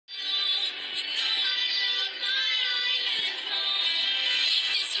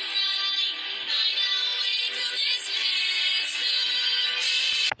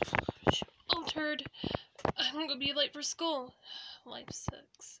scared. I'm gonna be late for school. Life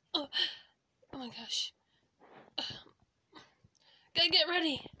sucks. Oh my gosh. Gotta get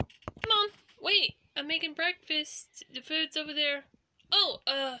ready. Come on. Wait, I'm making breakfast. The food's over there.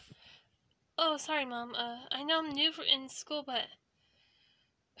 Oh, sorry, Mom. I know I'm new in school, but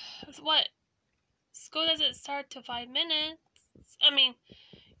what? School doesn't start till 5 minutes. I mean,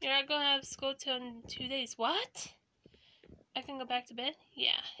 you're not gonna have school till in 2 days. What? I can go back to bed?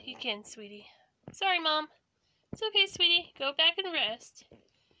 Yeah, you can, sweetie. Sorry, Mom. It's okay, sweetie. Go back and rest.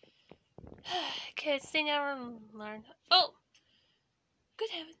 Kids, they never learn. Oh! Good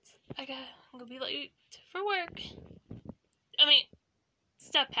heavens. I'm gonna be late for work. I mean,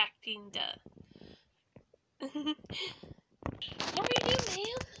 stop acting, duh. What are you doing,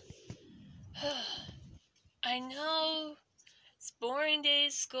 ma'am? I know. It's boring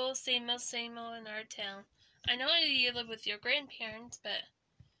days, school, same old in our town. I know you live with your grandparents, but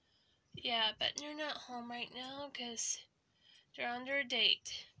yeah, but they're not home right now because they're under a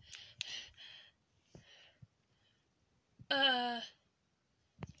date.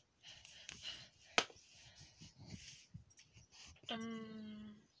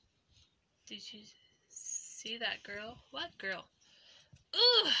 Did you see that girl? What girl?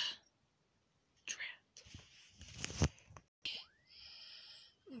 Ugh! Trapped.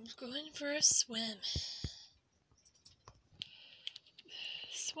 I'm going for a swim.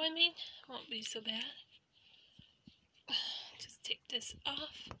 Swimming won't be so bad. Just take this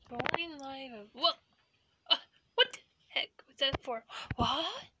off. Boring life of... Whoa! What the heck was that for?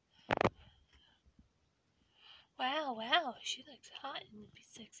 What? Wow, she looks hot in a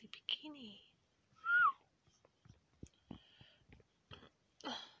sexy bikini.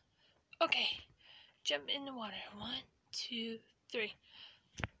 Okay, jump in the water. 1, 2, 3.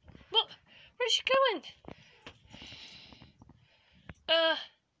 Whoa, where's she going?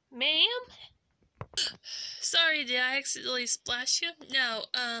 Ma'am? Sorry, did I accidentally splash you? No,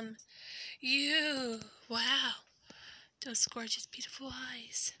 you. Wow, those gorgeous, beautiful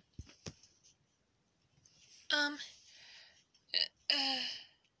eyes.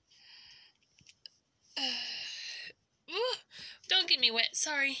 Don't get me wet,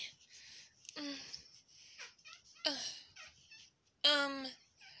 sorry.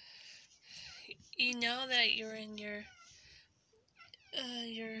 You know that you're in your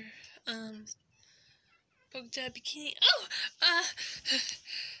polka dot bikini.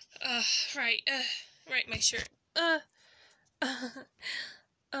 Right, my shirt.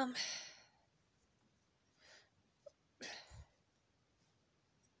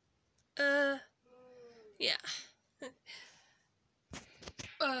 Yeah.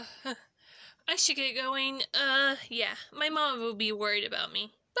 I should get going. Yeah, my mom will be worried about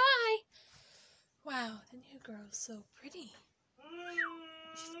me. Bye! Wow, the new girl's so pretty.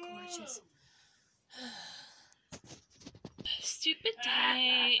 She's gorgeous. Stupid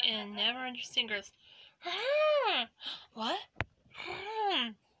day and never understand girls. What?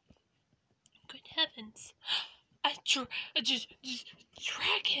 Good heavens. Just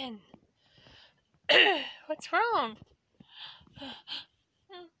dragon. What's wrong?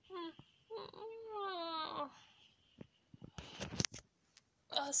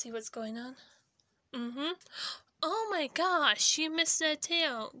 I'll see what's going on. Oh my gosh, you missed that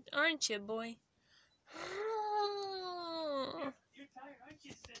tail, aren't you, boy? You're tired, aren't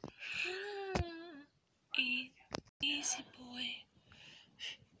you, sis? Easy, boy.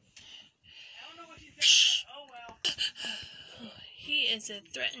 I don't know what she's doing. Oh well. He is a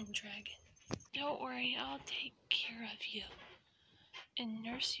threatened dragon. Don't worry, I'll take care of you and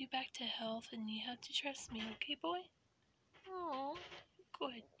nurse you back to health, and you have to trust me, okay, boy? Oh,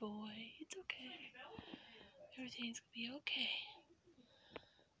 good boy. It's okay. Everything's gonna be okay.